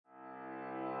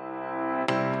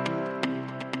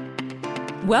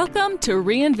Welcome to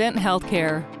Reinvent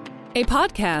Healthcare, a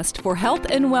podcast for health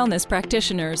and wellness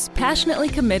practitioners passionately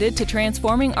committed to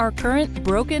transforming our current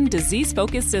broken,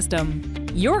 disease-focused system.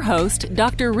 Your host,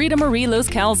 Dr. Rita Marie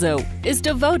Los-Calzo, is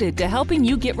devoted to helping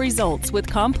you get results with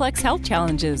complex health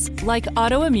challenges like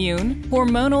autoimmune,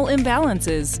 hormonal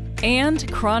imbalances, and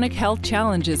chronic health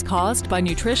challenges caused by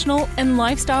nutritional and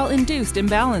lifestyle-induced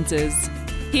imbalances.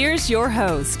 Here's your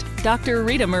host, Dr.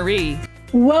 Rita Marie.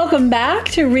 Welcome back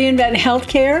to Reinvent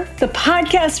Healthcare, the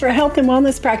podcast for health and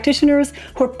wellness practitioners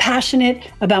who are passionate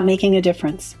about making a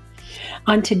difference.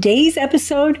 On today's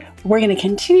episode, we're going to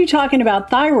continue talking about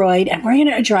thyroid, and we're going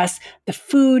to address the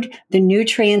food, the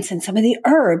nutrients, and some of the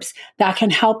herbs that can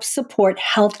help support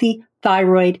healthy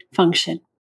thyroid function.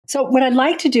 So what I'd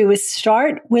like to do is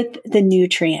start with the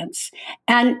nutrients.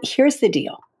 And here's the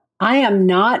deal. I am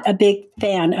not a big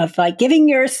fan of giving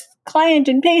your client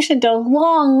and patient a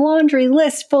long laundry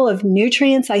list full of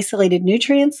nutrients, isolated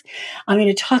nutrients. I'm going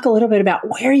to talk a little bit about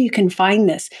where you can find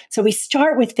this. So we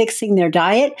start with fixing their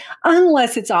diet,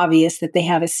 unless it's obvious that they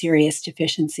have a serious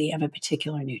deficiency of a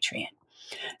particular nutrient.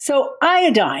 So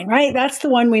iodine, right? That's the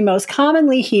one we most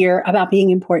commonly hear about being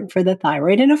important for the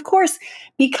thyroid. And of course,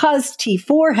 because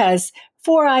T4 has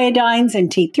 4 iodines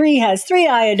and T3 has 3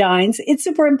 iodines, it's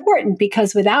super important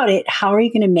because without it, how are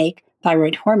you going to make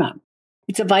thyroid hormone?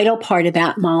 It's a vital part of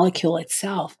that molecule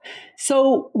itself.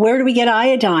 So where do we get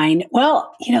iodine?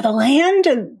 Well, the land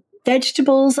and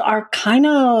vegetables are kind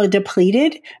of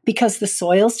depleted because the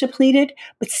soil's depleted,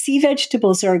 but sea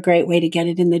vegetables are a great way to get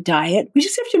it in the diet. We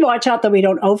just have to watch out that we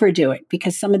don't overdo it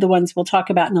because some of the ones we'll talk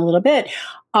about in a little bit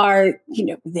are,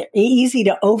 they're easy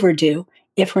to overdo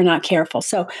if we're not careful.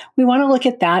 So we want to look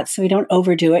at that so we don't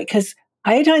overdo it because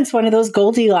iodine's one of those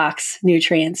Goldilocks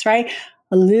nutrients, right?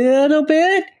 A little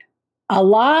bit, a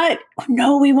lot.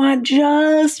 No, we want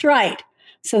just right.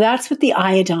 So that's with the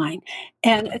iodine.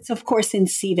 And it's, of course, in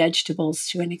sea vegetables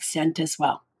to an extent as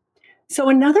well. So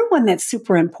another one that's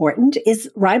super important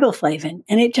is riboflavin.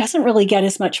 And it doesn't really get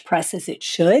as much press as it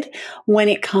should when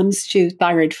it comes to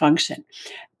thyroid function.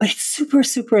 But it's super,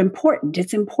 super important.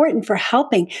 It's important for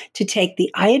helping to take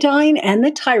the iodine and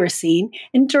the tyrosine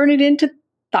and turn it into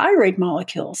thyroid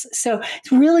molecules. So it's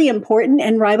really important.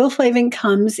 And riboflavin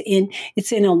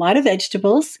it's in a lot of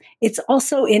vegetables. It's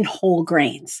also in whole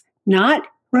grains, not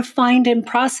refined and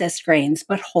processed grains,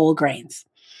 but whole grains.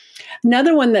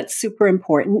 Another one that's super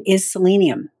important is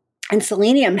selenium. And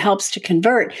selenium helps to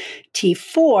convert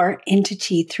T4 into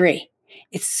T3.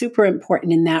 It's super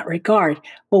important in that regard.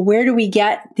 Well, where do we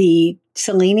get the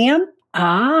selenium?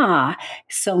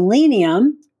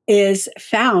 Selenium is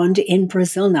found in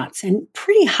Brazil nuts and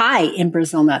pretty high in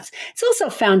Brazil nuts. It's also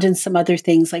found in some other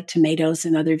things like tomatoes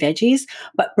and other veggies,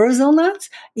 but Brazil nuts,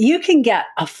 you can get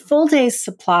a full day's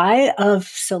supply of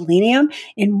selenium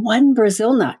in one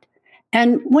Brazil nut.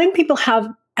 And when people have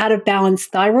out of balance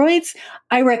thyroids,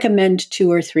 I recommend 2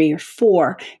 or 3 or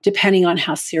 4, depending on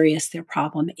how serious their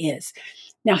problem is.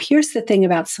 Now, here's the thing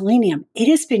about selenium. It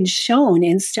has been shown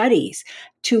in studies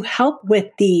to help with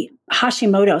the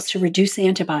Hashimoto's to reduce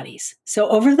antibodies. So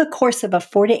over the course of a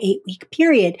 4 to 8 week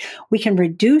period, we can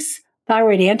reduce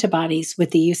thyroid antibodies with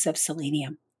the use of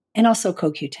selenium and also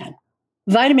CoQ10.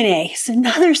 Vitamin A is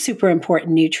another super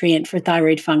important nutrient for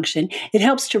thyroid function. It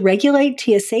helps to regulate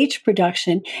TSH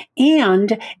production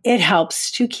and it helps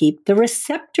to keep the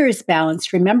receptors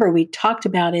balanced. Remember, we talked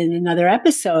about in another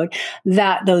episode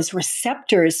that those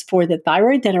receptors for the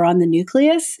thyroid that are on the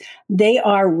nucleus, they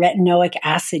are retinoic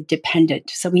acid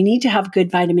dependent. So we need to have good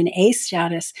vitamin A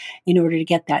status in order to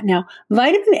get that. Now,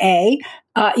 vitamin A,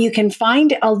 you can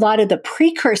find a lot of the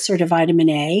precursor to vitamin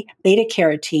A, beta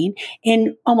carotene,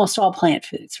 in almost all plant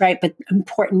foods, right? But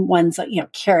important ones like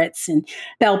carrots and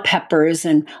bell peppers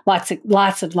and lots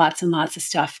of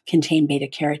stuff contain beta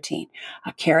carotene.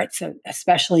 Carrots are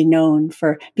especially known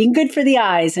for being good for the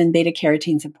eyes, and beta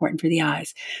carotene is important for the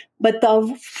eyes. But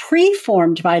the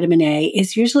preformed vitamin A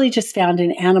is usually just found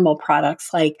in animal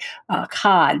products like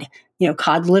cod,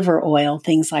 cod liver oil,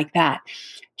 things like that.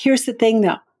 Here's the thing,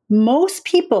 though. Most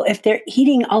people, if they're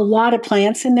eating a lot of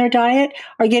plants in their diet,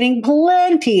 are getting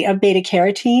plenty of beta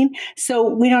carotene. So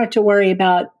we don't have to worry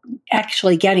about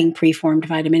actually getting preformed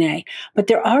vitamin A. But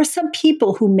there are some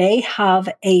people who may have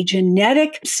a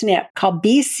genetic SNP called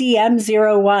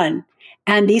BCM01.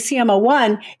 And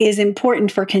BCM01 is important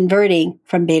for converting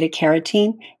from beta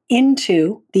carotene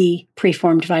into the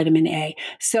preformed vitamin A.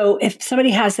 So if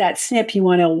somebody has that SNP, you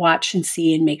want to watch and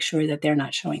see and make sure that they're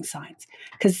not showing signs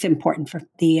because it's important for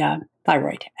the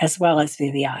thyroid as well as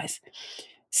the eyes.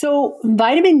 So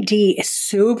vitamin D is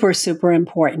super, super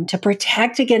important to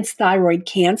protect against thyroid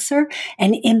cancer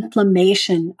and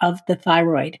inflammation of the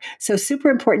thyroid. So super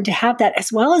important to have that,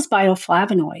 as well as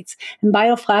bioflavonoids. And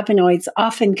bioflavonoids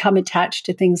often come attached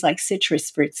to things like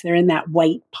citrus fruits. They're in that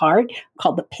white part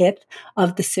called the pith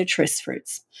of the citrus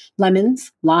fruits.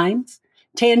 Lemons, limes,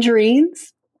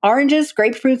 tangerines, oranges,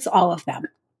 grapefruits, all of them.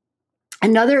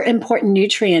 Another important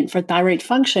nutrient for thyroid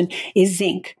function is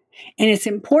zinc. And it's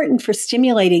important for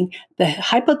stimulating the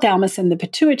hypothalamus and the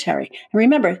pituitary. And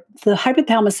remember, the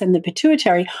hypothalamus and the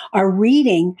pituitary are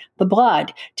reading the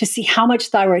blood to see how much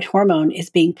thyroid hormone is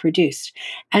being produced.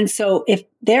 And so if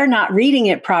they're not reading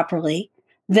it properly,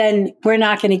 then we're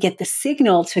not going to get the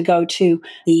signal to go to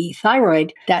the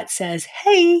thyroid that says,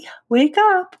 hey, wake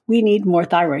up, we need more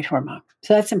thyroid hormone.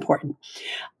 So that's important.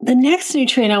 The next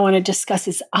nutrient I want to discuss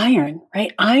is iron,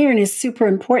 right? Iron is super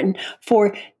important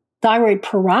for thyroid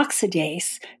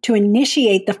peroxidase to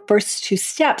initiate the first two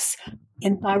steps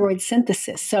in thyroid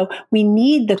synthesis. So we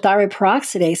need the thyroid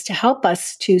peroxidase to help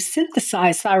us to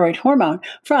synthesize thyroid hormone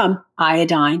from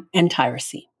iodine and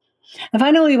tyrosine. And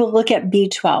finally, we'll look at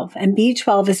B12. And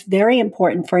B12 is very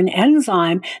important for an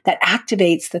enzyme that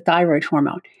activates the thyroid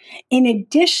hormone. In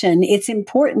addition, it's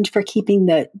important for keeping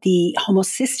the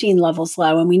homocysteine levels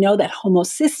low. And we know that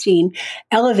homocysteine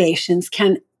elevations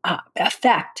can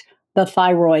affect the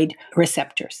thyroid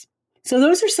receptors. So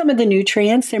those are some of the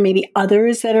nutrients. There may be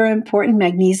others that are important.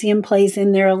 Magnesium plays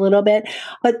in there a little bit,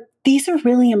 but these are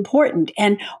really important.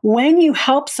 And when you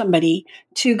help somebody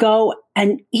to go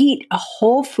and eat a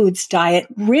whole foods diet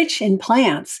rich in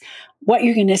plants, what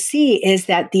you're going to see is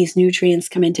that these nutrients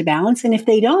come into balance. And if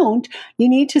they don't, you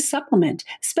need to supplement,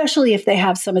 especially if they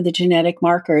have some of the genetic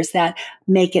markers that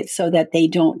make it so that they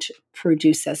don't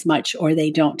produce as much or they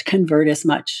don't convert as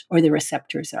much or the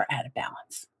receptors are out of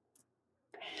balance.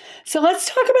 So let's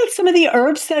talk about some of the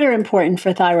herbs that are important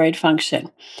for thyroid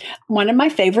function. One of my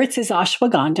favorites is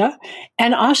ashwagandha,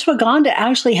 and ashwagandha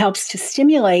actually helps to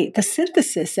stimulate the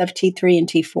synthesis of T3 and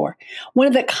T4. One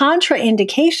of the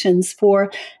contraindications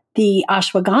for the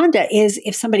ashwagandha is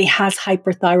if somebody has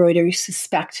hyperthyroid or you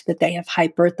suspect that they have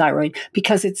hyperthyroid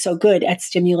because it's so good at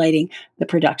stimulating the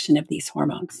production of these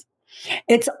hormones.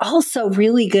 It's also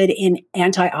really good in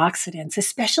antioxidants,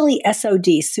 especially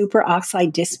SOD,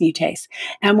 superoxide dismutase.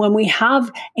 And when we have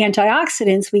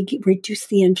antioxidants, we reduce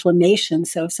the inflammation.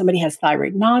 So if somebody has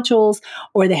thyroid nodules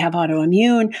or they have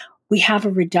autoimmune, we have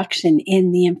a reduction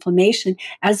in the inflammation,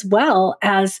 as well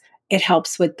as it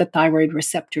helps with the thyroid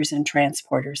receptors and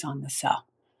transporters on the cell.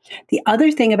 The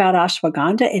other thing about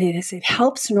ashwagandha is it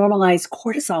helps normalize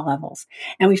cortisol levels.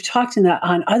 And we've talked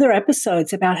on other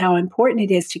episodes about how important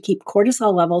it is to keep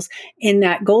cortisol levels in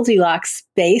that Goldilocks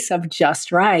space of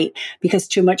just right, because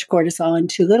too much cortisol and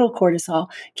too little cortisol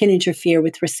can interfere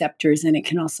with receptors, and it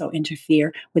can also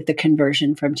interfere with the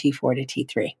conversion from T4 to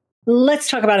T3. Let's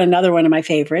talk about another one of my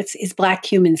favorites is black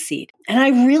cumin seed. And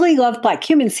I really love black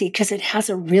cumin seed because it has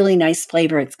a really nice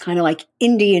flavor. It's kind of like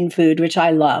Indian food, which I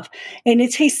love. And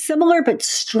it tastes similar but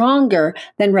stronger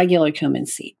than regular cumin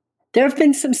seed. There have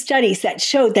been some studies that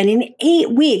showed that in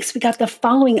 8 weeks, we got the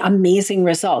following amazing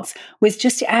results with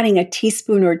just adding a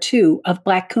teaspoon or two of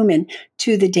black cumin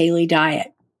to the daily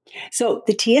diet. So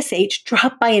the TSH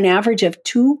dropped by an average of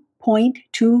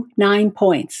 2.29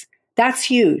 points. That's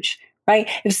huge. Right?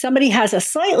 If somebody has a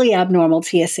slightly abnormal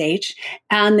TSH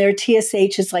and their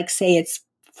TSH is like, say it's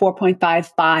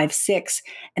 4.55, 6,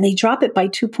 and they drop it by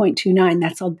 2.29,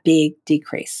 that's a big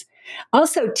decrease.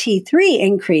 Also, T3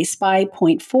 increased by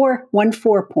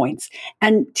 0.414 points.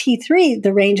 And T3,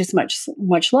 the range is much,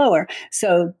 much lower.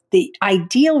 So the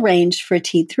ideal range for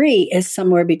T3 is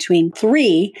somewhere between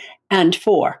 3 and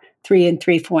 4. 3 and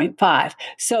 3.5.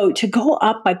 So to go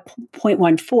up by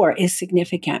 0.14 is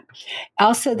significant.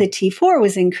 Also, the T4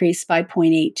 was increased by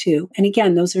 0.82. And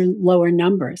again, those are lower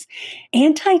numbers.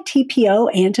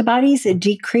 Anti-TPO antibodies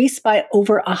decreased by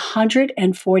over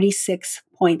 146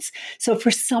 points. So for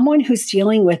someone who's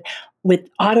dealing with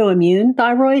autoimmune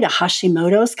thyroid, a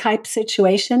Hashimoto's type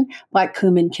situation, black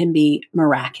cumin can be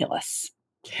miraculous.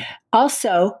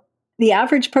 Also, the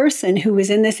average person who was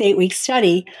in this 8-week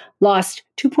study lost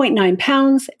 2.9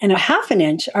 pounds and a half an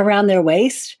inch around their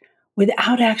waist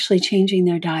without actually changing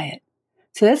their diet.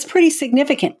 So that's pretty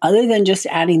significant, other than just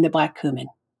adding the black cumin.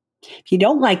 If you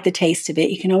don't like the taste of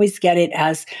it, you can always get it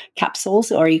as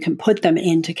capsules, or you can put them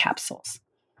into capsules.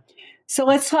 So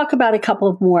let's talk about a couple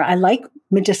of more. I like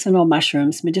medicinal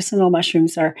mushrooms. Medicinal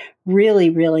mushrooms are really,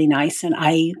 really nice, and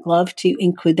I love to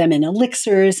include them in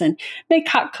elixirs and make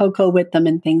hot cocoa with them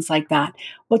and things like that.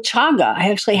 Well, chaga, I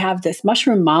actually have this.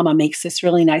 Mushroom Mama makes this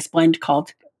really nice blend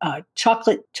called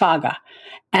chocolate chaga.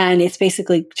 And it's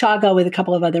basically chaga with a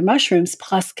couple of other mushrooms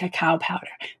plus cacao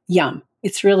powder. Yum.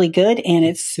 It's really good and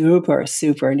it's super,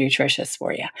 super nutritious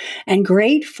for you and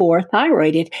great for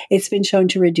thyroid. It's been shown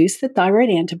to reduce the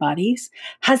thyroid antibodies,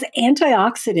 has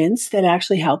antioxidants that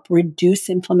actually help reduce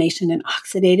inflammation and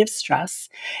oxidative stress.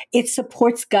 It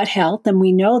supports gut health, and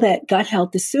we know that gut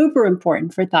health is super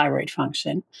important for thyroid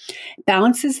function,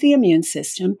 balances the immune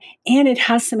system, and it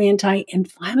has some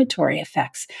anti-inflammatory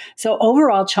effects. So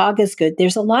overall, chaga is good.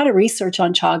 There's a lot of research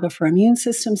on chaga for immune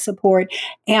system support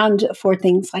and for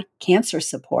things like cancer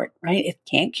support, right? It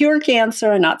can't cure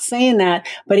cancer. I'm not saying that,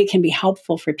 but it can be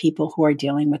helpful for people who are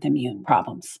dealing with immune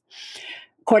problems.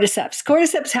 Cordyceps.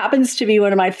 Cordyceps happens to be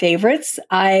one of my favorites.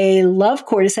 I love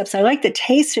cordyceps. I like the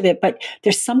taste of it, but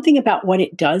there's something about what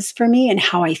it does for me and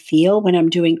how I feel when I'm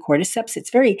doing cordyceps. It's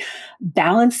very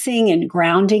balancing and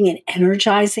grounding and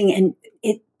energizing, and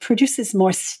it produces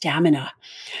more stamina.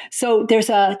 So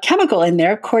there's a chemical in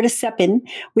there, cordycepin,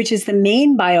 which is the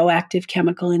main bioactive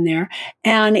chemical in there,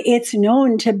 and it's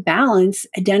known to balance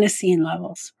adenosine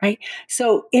levels, right?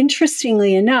 So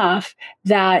interestingly enough,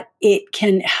 that it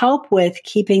can help with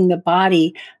keeping the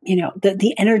body,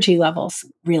 the energy levels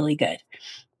really good.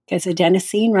 Because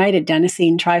adenosine, right?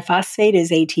 Adenosine triphosphate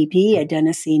is ATP,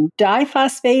 adenosine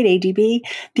diphosphate, ADP.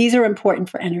 These are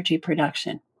important for energy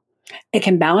production. It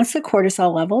can balance the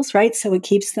cortisol levels, right? So it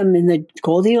keeps them in the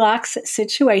Goldilocks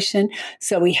situation.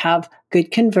 So we have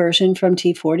good conversion from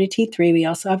T4 to T3. We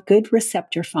also have good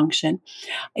receptor function.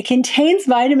 It contains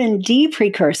vitamin D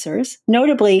precursors,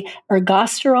 notably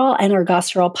ergosterol and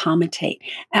ergosterol palmitate.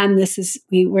 And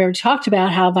we talked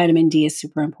about how vitamin D is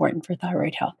super important for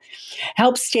thyroid health.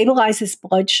 Helps stabilizes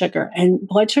blood sugar, and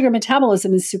blood sugar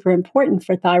metabolism is super important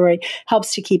for thyroid.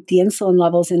 Helps to keep the insulin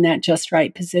levels in that just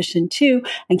right position too,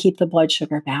 and keep the blood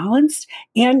sugar balanced.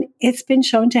 And it's been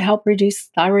shown to help reduce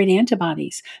thyroid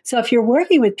antibodies. So if you're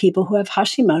working with people who have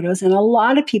Hashimoto's, and a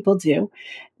lot of people do,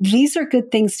 these are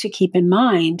good things to keep in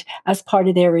mind as part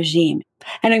of their regime.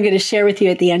 And I'm going to share with you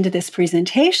at the end of this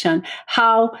presentation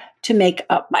how to make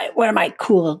up one of my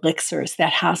cool elixirs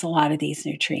that has a lot of these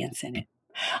nutrients in it.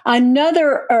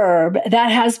 Another herb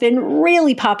that has been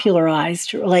really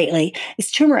popularized lately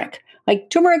is turmeric.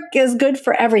 Like, turmeric is good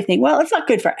for everything. Well, it's not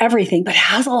good for everything, but it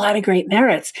has a lot of great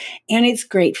merits. And it's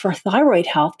great for thyroid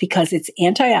health because it's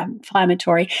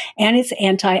anti-inflammatory and it's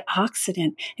antioxidant.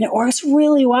 And it works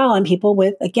really well on people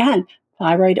with, again,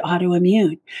 thyroid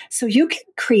autoimmune. So you can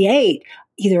create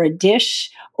either a dish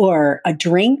or a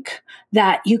drink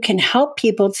that you can help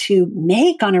people to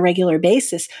make on a regular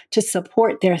basis to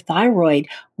support their thyroid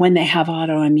when they have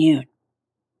autoimmune.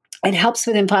 It helps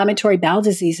with inflammatory bowel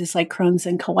diseases like Crohn's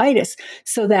and colitis,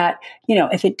 so that,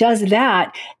 if it does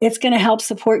that, it's going to help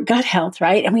support gut health,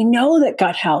 right? And we know that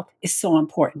gut health is so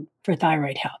important for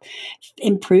thyroid health.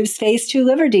 Improves phase 2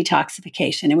 liver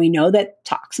detoxification, and we know that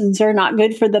toxins are not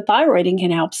good for the thyroid and can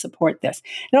help support this.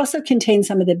 It also contains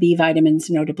some of the B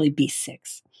vitamins, notably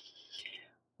B6.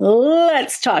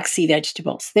 Let's talk sea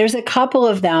vegetables. There's a couple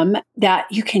of them that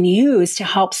you can use to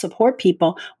help support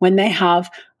people when they have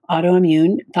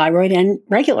autoimmune thyroid and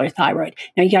regular thyroid.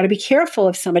 Now, you got to be careful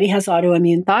if somebody has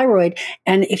autoimmune thyroid,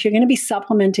 and if you're going to be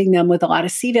supplementing them with a lot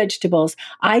of sea vegetables,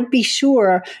 I'd be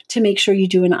sure to make sure you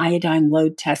do an iodine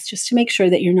load test just to make sure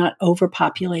that you're not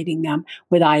overpopulating them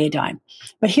with iodine.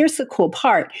 But here's the cool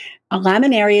part. A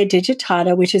Laminaria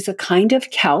digitata, which is a kind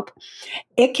of kelp,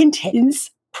 it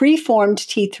contains preformed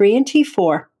T3 and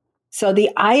T4. So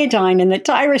the iodine and the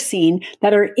tyrosine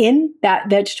that are in that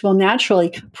vegetable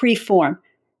naturally preform.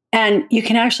 And you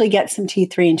can actually get some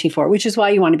T3 and T4, which is why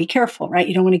you want to be careful, right?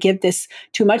 You don't want to give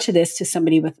too much of this to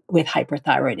somebody with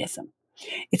hyperthyroidism.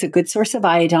 It's a good source of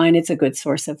iodine. It's a good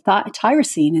source of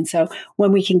tyrosine. And so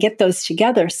when we can get those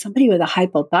together, somebody with a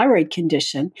hypothyroid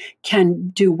condition can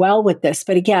do well with this.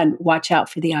 But again, watch out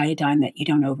for the iodine, that you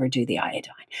don't overdo the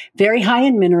iodine. Very high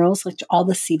in minerals, like all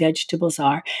the sea vegetables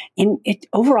are. And it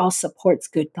overall supports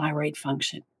good thyroid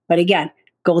function. But again,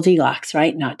 Goldilocks,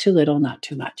 right? Not too little, not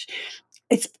too much.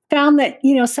 It's found that,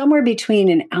 somewhere between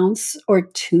an ounce or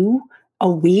two a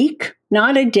week,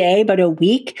 not a day, but a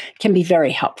week, can be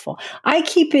very helpful. I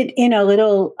keep it in a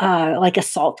little, like a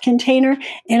salt container,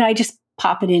 and I just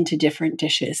pop it into different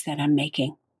dishes that I'm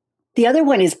making. The other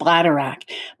one is bladderwrack.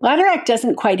 Bladderwrack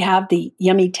doesn't quite have the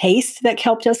yummy taste that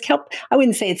kelp does. Kelp, I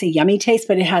wouldn't say it's a yummy taste,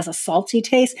 but it has a salty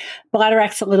taste.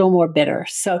 Bladderwrack's a little more bitter.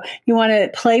 So you want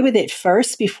to play with it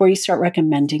first before you start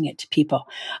recommending it to people.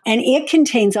 And it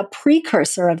contains a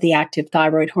precursor of the active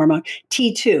thyroid hormone,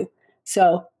 T2.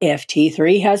 So if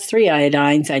T3 has 3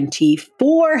 iodines and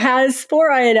T4 has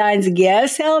 4 iodines,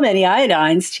 guess how many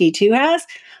iodines T2 has?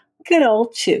 Good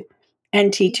old 2.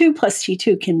 And T2 plus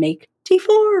T2 can make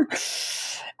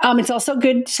T4. It's also a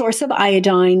good source of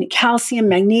iodine, calcium,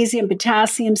 magnesium,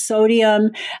 potassium,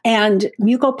 sodium, and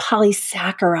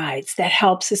mucopolysaccharides that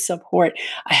helps to support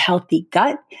a healthy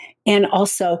gut and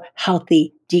also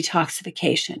healthy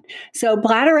detoxification. So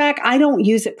bladderwrack, I don't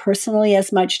use it personally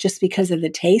as much just because of the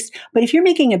taste, but if you're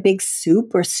making a big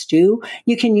soup or stew,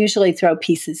 you can usually throw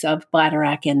pieces of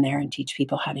bladderwrack in there and teach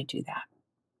people how to do that.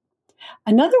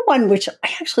 Another one, which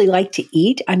I actually like to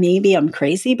eat, maybe I'm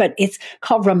crazy, but it's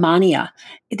called Rehmannia.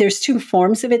 There's two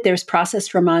forms of it. There's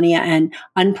processed Rehmannia and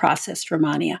unprocessed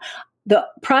Rehmannia. The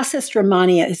processed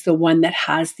Rehmannia is the one that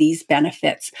has these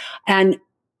benefits. And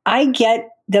I get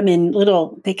them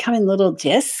they come in little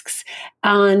discs,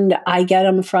 and I get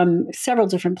them from several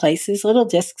different places, little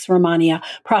discs, Rehmannia,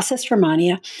 processed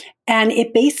Rehmannia. And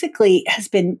it basically has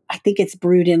been, I think it's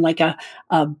brewed in like a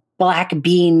black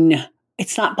bean.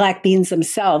 It's not black beans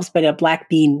themselves, but a black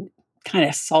bean kind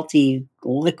of salty,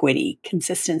 liquidy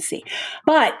consistency.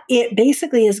 But it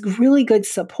basically is really good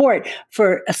support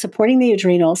for supporting the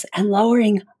adrenals and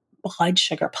lowering blood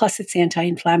sugar. Plus, it's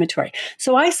anti-inflammatory.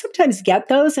 So I sometimes get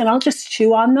those and I'll just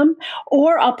chew on them,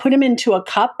 or I'll put them into a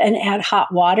cup and add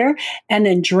hot water and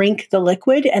then drink the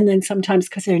liquid. And then sometimes,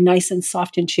 because they're nice and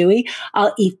soft and chewy,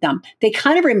 I'll eat them. They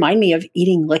kind of remind me of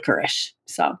eating licorice.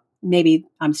 So maybe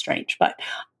I'm strange, but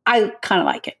I kind of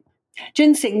like it.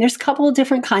 Ginseng, there's a couple of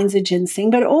different kinds of ginseng,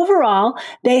 but overall,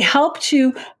 they help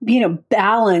to,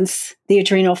 balance the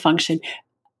adrenal function,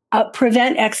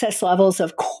 prevent excess levels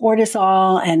of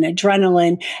cortisol and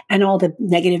adrenaline and all the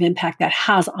negative impact that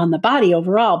has on the body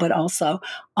overall, but also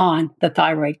on the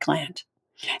thyroid gland.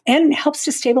 And helps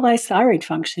to stabilize thyroid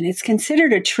function. It's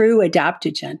considered a true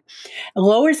adaptogen. It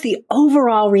lowers the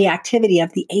overall reactivity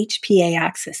of the HPA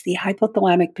axis, the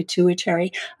hypothalamic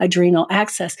pituitary adrenal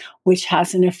axis, which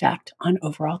has an effect on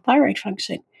overall thyroid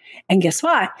function. And guess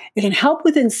what? It can help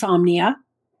with insomnia.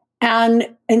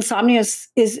 And insomnia is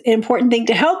an important thing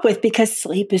to help with because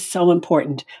sleep is so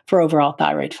important for overall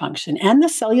thyroid function and the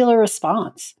cellular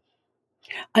response.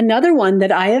 Another one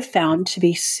that I have found to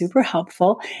be super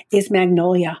helpful is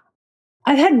magnolia.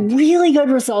 I've had really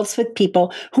good results with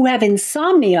people who have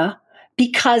insomnia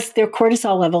because their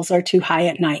cortisol levels are too high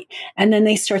at night. And then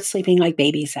they start sleeping like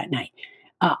babies at night.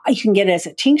 You can get it as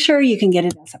a tincture. You can get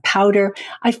it as a powder.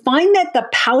 I find that the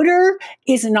powder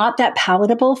is not that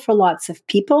palatable for lots of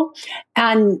people.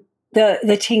 And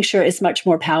the tincture is much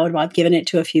more palatable. I've given it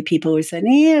to a few people who said,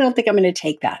 I don't think I'm going to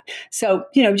take that. So,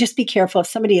 just be careful. If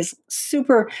somebody is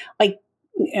super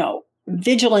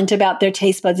vigilant about their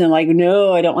taste buds and like,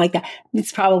 no, I don't like that,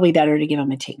 it's probably better to give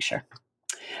them a tincture.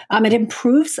 It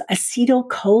improves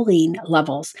acetylcholine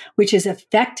levels, which is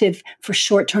effective for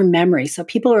short-term memory. So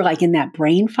people are like in that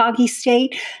brain foggy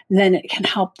state, then it can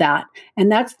help that.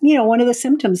 And that's, one of the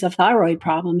symptoms of thyroid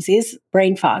problems is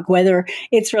brain fog, whether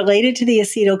it's related to the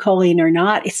acetylcholine or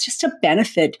not. It's just a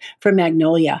benefit for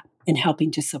magnolia in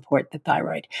helping to support the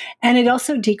thyroid. And it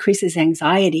also decreases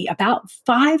anxiety about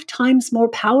 5 times more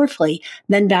powerfully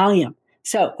than Valium.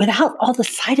 So without all the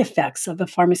side effects of a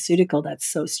pharmaceutical that's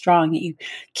so strong that you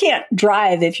can't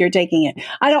drive if you're taking it.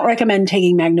 I don't recommend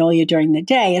taking magnolia during the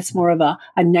day. It's more of a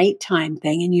nighttime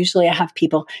thing. And usually I have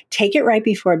people take it right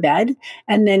before bed.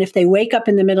 And then if they wake up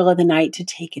in the middle of the night, to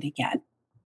take it again.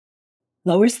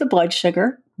 Lowers the blood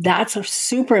sugar. That's a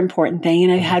super important thing.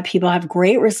 And I've had people have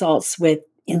great results with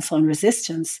insulin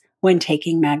resistance when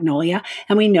taking magnolia.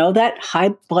 And we know that high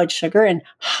blood sugar and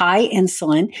high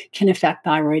insulin can affect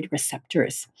thyroid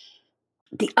receptors.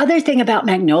 The other thing about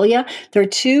magnolia, there are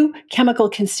 2 chemical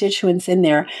constituents in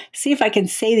there. See if I can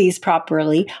say these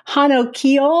properly.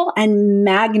 Hanokiol and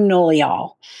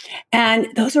magnoliol. And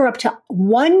those are up to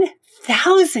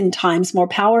 1,000 times more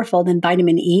powerful than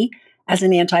vitamin E as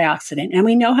an antioxidant. And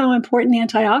we know how important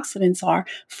antioxidants are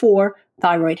for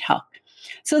thyroid health.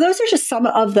 So those are just some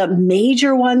of the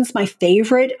major ones, my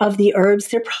favorite of the herbs.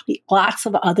 There are probably lots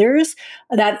of others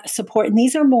that support, and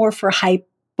these are more for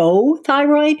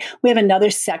hypothyroid. We have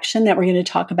another section that we're going to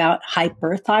talk about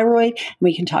hyperthyroid, and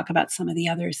we can talk about some of the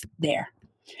others there.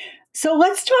 So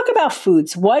let's talk about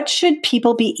foods. What should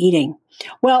people be eating?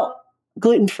 Well,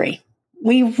 gluten-free.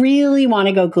 We really want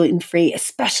to go gluten-free,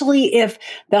 especially if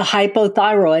the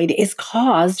hypothyroid is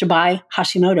caused by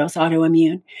Hashimoto's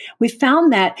autoimmune. We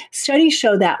found that studies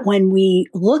show that when we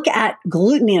look at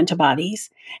gluten antibodies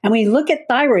and we look at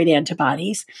thyroid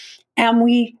antibodies and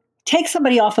we take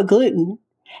somebody off of gluten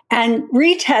and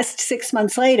retest 6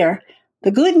 months later, the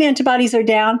gluten antibodies are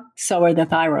down, so are the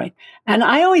thyroid. And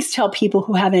I always tell people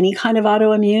who have any kind of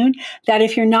autoimmune that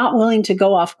if you're not willing to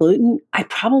go off gluten, I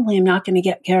probably am not going to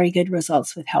get very good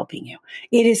results with helping you.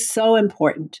 It is so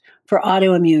important for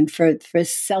autoimmune, for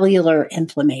cellular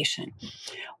inflammation.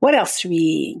 What else are we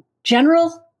eating?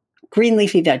 General green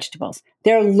leafy vegetables.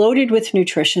 They're loaded with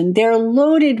nutrition. They're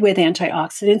loaded with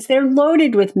antioxidants. They're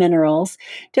loaded with minerals.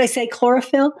 Did I say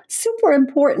chlorophyll? Super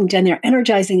important, and they're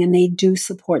energizing, and they do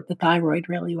support the thyroid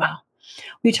really well.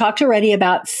 We talked already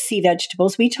about sea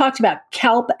vegetables. We talked about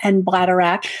kelp and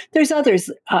bladderwrack. There's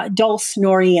others, dulse,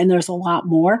 nori, and there's a lot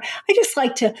more. I just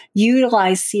like to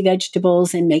utilize sea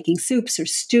vegetables in making soups or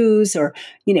stews or,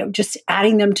 just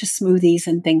adding them to smoothies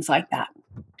and things like that.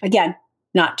 Again,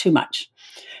 not too much.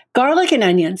 Garlic and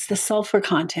onions, the sulfur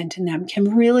content in them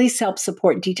can really help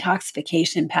support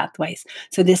detoxification pathways.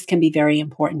 So this can be very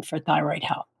important for thyroid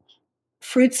health.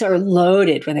 Fruits are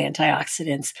loaded with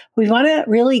antioxidants. We want to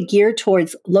really gear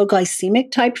towards low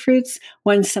glycemic type fruits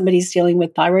when somebody's dealing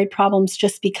with thyroid problems,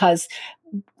 just because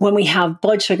when we have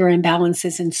blood sugar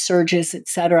imbalances and surges,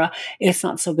 etc., it's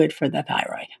not so good for the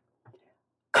thyroid.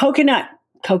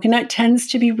 Coconut tends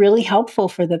to be really helpful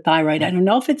for the thyroid. I don't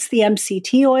know if it's the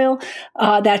MCT oil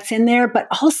that's in there, but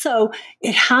also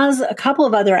it has a couple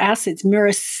of other acids,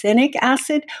 myrcenic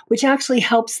acid, which actually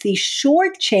helps the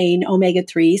short chain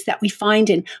omega-3s that we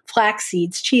find in flax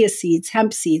seeds, chia seeds,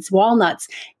 hemp seeds, walnuts,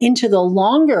 into the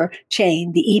longer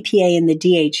chain, the EPA and the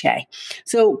DHA.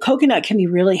 So coconut can be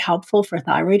really helpful for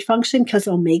thyroid function because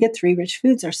omega-3 rich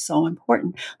foods are so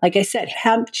important. Like I said,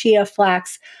 hemp, chia,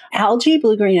 flax, algae,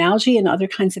 blue-green algae, and other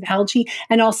kinds of algae,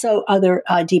 and also other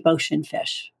deep ocean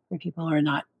fish for people who are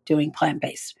not doing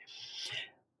plant-based.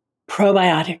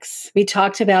 Probiotics. We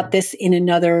talked about this in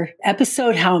another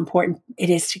episode, how important it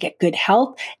is to get good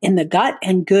health in the gut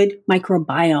and good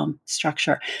microbiome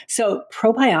structure. So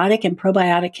probiotic and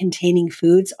probiotic containing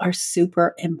foods are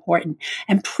super important,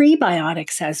 and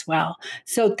prebiotics as well.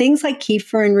 So things like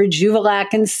kefir and Rejuvelac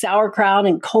and sauerkraut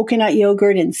and coconut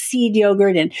yogurt and seed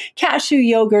yogurt and cashew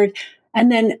yogurt. And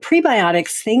then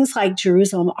prebiotics, things like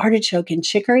Jerusalem artichoke and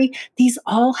chicory, these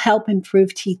all help improve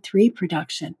T3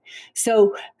 production.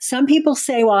 So some people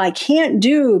say, well, I can't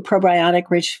do probiotic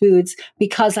rich foods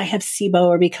because I have SIBO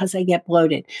or because I get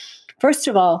bloated. First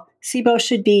of all, SIBO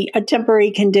should be a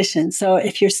temporary condition. So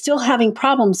if you're still having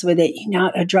problems with it, you're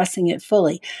not addressing it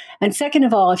fully. And second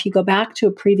of all, if you go back to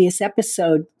a previous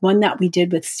episode, one that we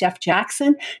did with Steph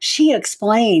Jackson, she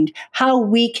explained how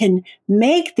we can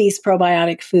make these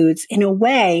probiotic foods in a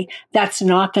way that's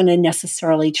not going to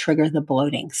necessarily trigger the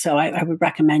bloating. So I would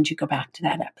recommend you go back to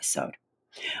that episode.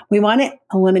 We want to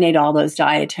eliminate all those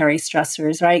dietary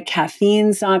stressors, right?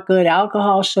 Caffeine's not good,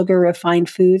 alcohol, sugar, refined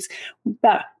foods,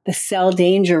 but the cell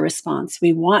danger response.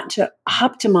 We want to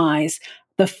optimize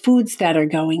the foods that are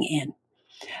going in.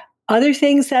 Other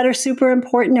things that are super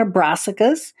important are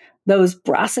brassicas. Those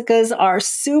brassicas are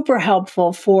super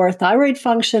helpful for thyroid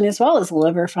function as well as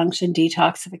liver function,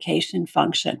 detoxification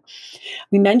function.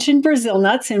 We mentioned Brazil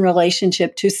nuts in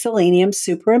relationship to selenium,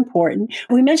 super important.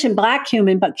 We mentioned black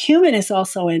cumin, but cumin is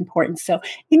also important. So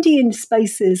Indian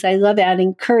spices, I love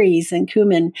adding curries and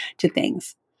cumin to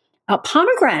things.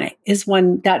 Pomegranate is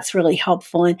one that's really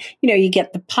helpful. And, you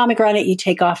get the pomegranate, you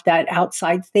take off that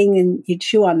outside thing and you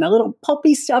chew on the little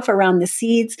pulpy stuff around the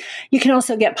seeds. You can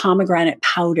also get pomegranate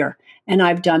powder. And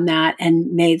I've done that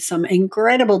and made some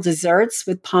incredible desserts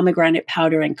with pomegranate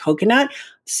powder and coconut,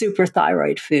 super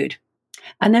thyroid food.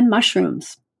 And then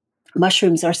mushrooms.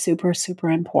 Mushrooms are super, super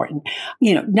important.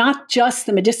 Not just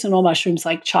the medicinal mushrooms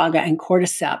like chaga and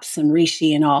cordyceps and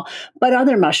reishi and all, but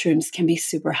other mushrooms can be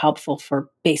super helpful for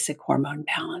basic hormone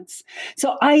balance.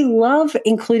 So I love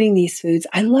including these foods.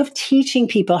 I love teaching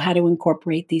people how to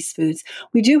incorporate these foods.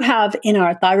 We do have in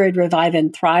our Thyroid Revive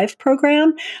and Thrive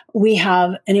program, we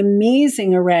have an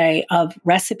amazing array of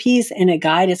recipes in a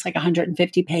guide. It's like a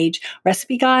 150-page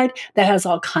recipe guide that has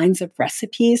all kinds of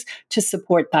recipes to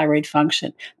support thyroid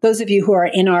function. Those of you who are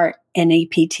in our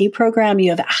NAPT program,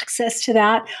 you have access to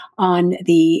that on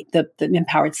the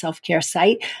Empowered Self-Care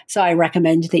site. So I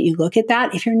recommend that you look at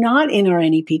that. If you're not in our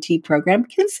NAPT program,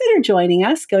 consider joining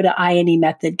us. Go to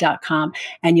inemethod.com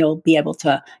and you'll be able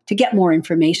to get more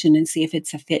information and see if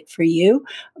it's a fit for you.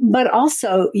 But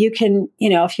also you can,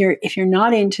 if you're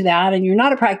not into that and you're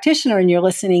not a practitioner and you're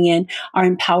listening in, our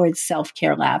Empowered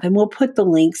Self-Care Lab. And we'll put the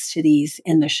links to these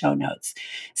in the show notes.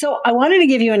 So I wanted to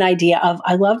give you an idea of,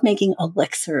 I love making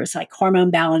elixirs, like hormone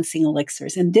balancing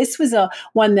elixirs. And this was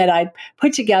one that I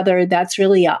put together that's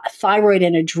really a thyroid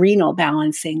and adrenal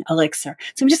balancing elixir.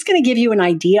 So I'm just going to give you an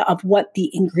idea of what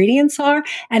the ingredients are.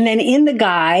 And then in the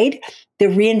guide, the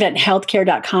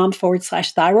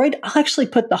reinventhealthcare.com/thyroid, I'll actually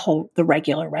put the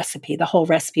regular recipe, the whole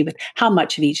recipe with how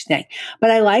much of each thing.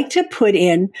 But I like to put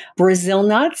in Brazil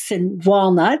nuts and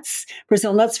walnuts,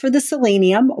 Brazil nuts for the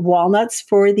selenium, walnuts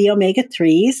for the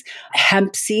omega-3s,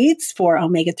 hemp seeds for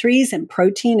omega-3s and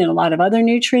protein and a lot of other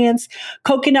nutrients,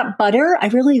 coconut butter. I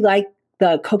really like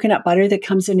the coconut butter that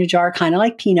comes in a jar, kind of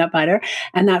like peanut butter.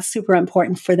 And that's super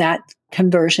important for that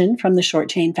conversion from the short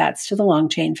chain fats to the long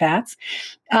chain fats.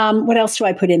 What else do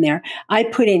I put in there? I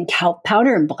put in kelp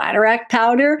powder and bladderwrack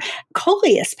powder,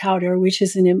 coleus powder, which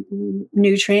is a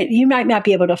nutrient. You might not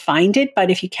be able to find it,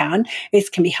 but if you can,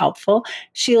 it can be helpful.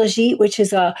 Shilajit, which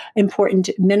is a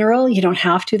important mineral. You don't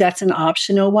have to. That's an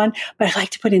optional one. But I like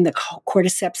to put in the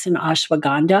cordyceps and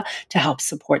ashwagandha to help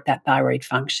support that thyroid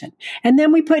function. And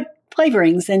then we put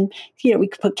flavorings, and we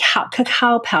can put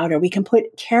cacao powder, we can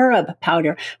put carob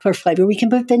powder for flavor, we can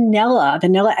put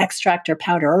vanilla extract or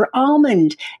powder, or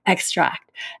almond extract.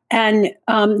 And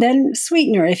then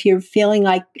sweetener, if you're feeling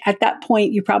like at that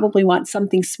point you probably want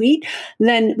something sweet,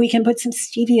 then we can put some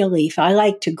stevia leaf. I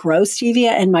like to grow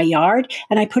stevia in my yard,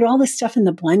 and I put all this stuff in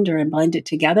the blender and blend it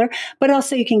together. But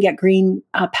also you can get green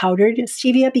powdered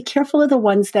stevia. Be careful of the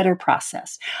ones that are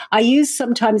processed. I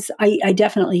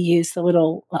definitely use the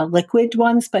little liquid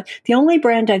ones, but the only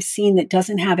brand I've seen that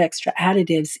doesn't have extra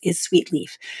additives is Sweet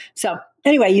Leaf. So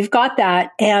anyway, you've got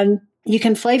that, and you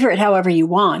can flavor it however you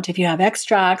want. If you have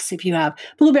extracts, if you have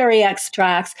blueberry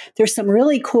extracts, there's some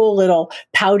really cool little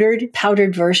powdered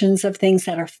versions of things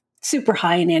that are super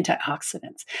high in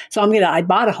antioxidants. So I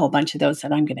bought a whole bunch of those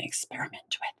that I'm going to experiment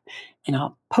with, and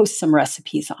I'll post some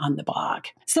recipes on the blog.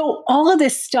 So all of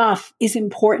this stuff is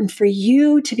important for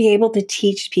you to be able to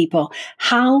teach people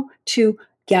how to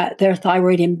get their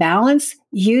thyroid in balance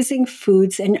using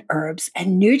foods and herbs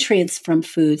and nutrients from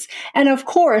foods. And of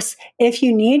course, if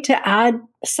you need to add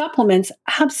supplements,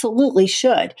 absolutely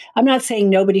should. I'm not saying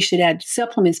nobody should add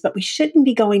supplements, but we shouldn't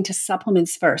be going to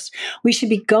supplements first. We should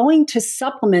be going to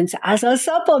supplements as a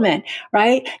supplement,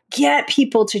 right? Get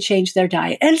people to change their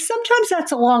diet. And sometimes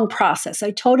that's a long process.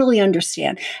 I totally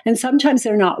understand. And sometimes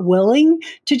they're not willing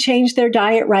to change their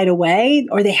diet right away,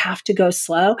 or they have to go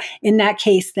slow. In that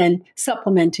case, then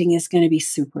supplementing is going to be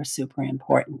super, super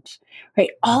important, right?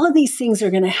 All of these things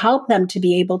are going to help them to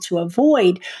be able to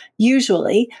avoid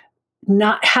usually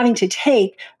not having to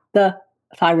take the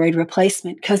thyroid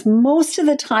replacement, because most of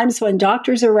the times when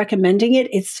doctors are recommending it,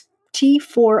 it's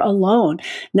T4 alone,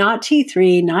 not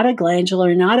T3, not a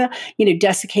glandular, not a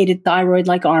desiccated thyroid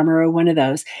like Armour or one of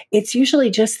those. It's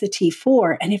usually just the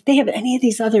T4. And if they have any of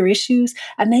these other issues,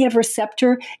 and they have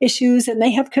receptor issues, and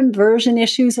they have conversion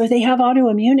issues, or they have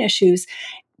autoimmune issues,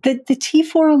 the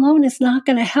T4 alone is not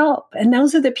going to help. And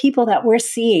those are the people that we're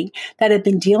seeing that have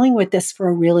been dealing with this for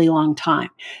a really long time.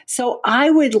 So I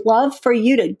would love for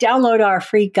you to download our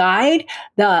free guide,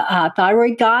 the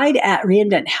thyroid guide, at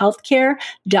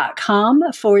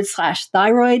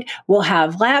reinventhealthcare.com/thyroid. We'll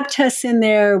have lab tests in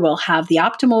there. We'll have the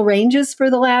optimal ranges for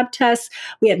the lab tests.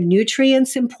 We have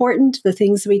nutrients important, the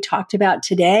things we talked about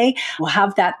today. We'll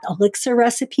have that elixir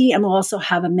recipe, and we'll also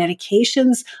have a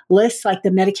medications list, like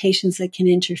the medications that can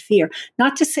interfere.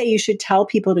 Not to say you should tell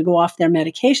people to go off their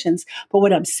medications, but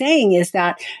what I'm saying is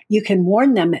that you can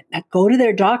warn them that go to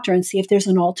their doctor and see if there's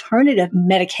an alternative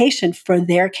medication for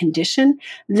their condition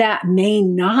that may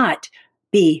not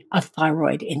be a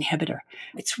thyroid inhibitor.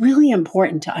 It's really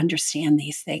important to understand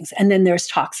these things. And then there's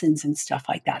toxins and stuff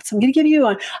like that. So I'm going to give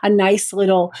you a nice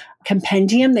little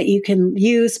compendium that you can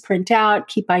use, print out,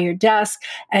 keep by your desk,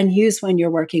 and use when you're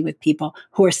working with people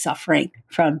who are suffering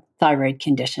from thyroid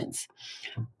conditions.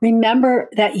 Remember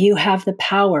that you have the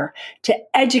power to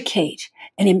educate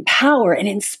and empower and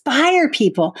inspire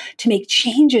people to make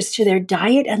changes to their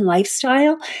diet and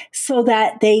lifestyle so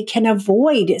that they can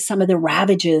avoid some of the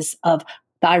ravages of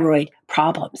thyroid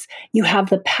problems. You have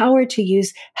the power to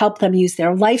help them use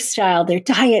their lifestyle, their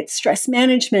diet, stress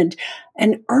management,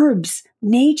 and herbs,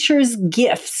 nature's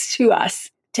gifts to us,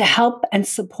 to help and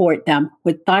support them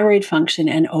with thyroid function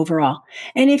and overall.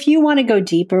 And if you want to go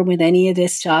deeper with any of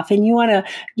this stuff, and you want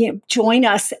to join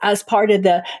us as part of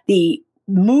the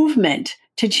movement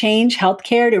to change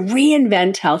healthcare, to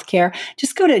reinvent healthcare,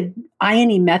 just go to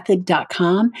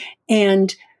ionemethod.com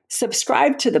and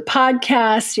subscribe to the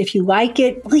podcast. If you like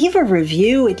it, leave a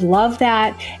review. We'd love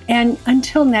that. And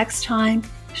until next time,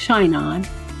 shine on.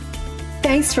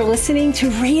 Thanks for listening to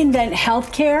Reinvent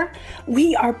Healthcare.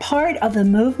 We are part of the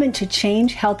movement to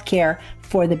change healthcare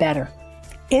for the better.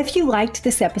 If you liked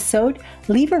this episode,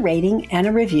 leave a rating and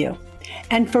a review.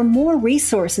 And for more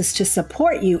resources to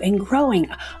support you in growing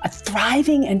a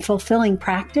thriving and fulfilling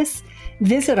practice,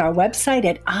 visit our website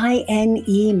at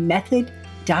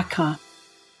inemethod.com.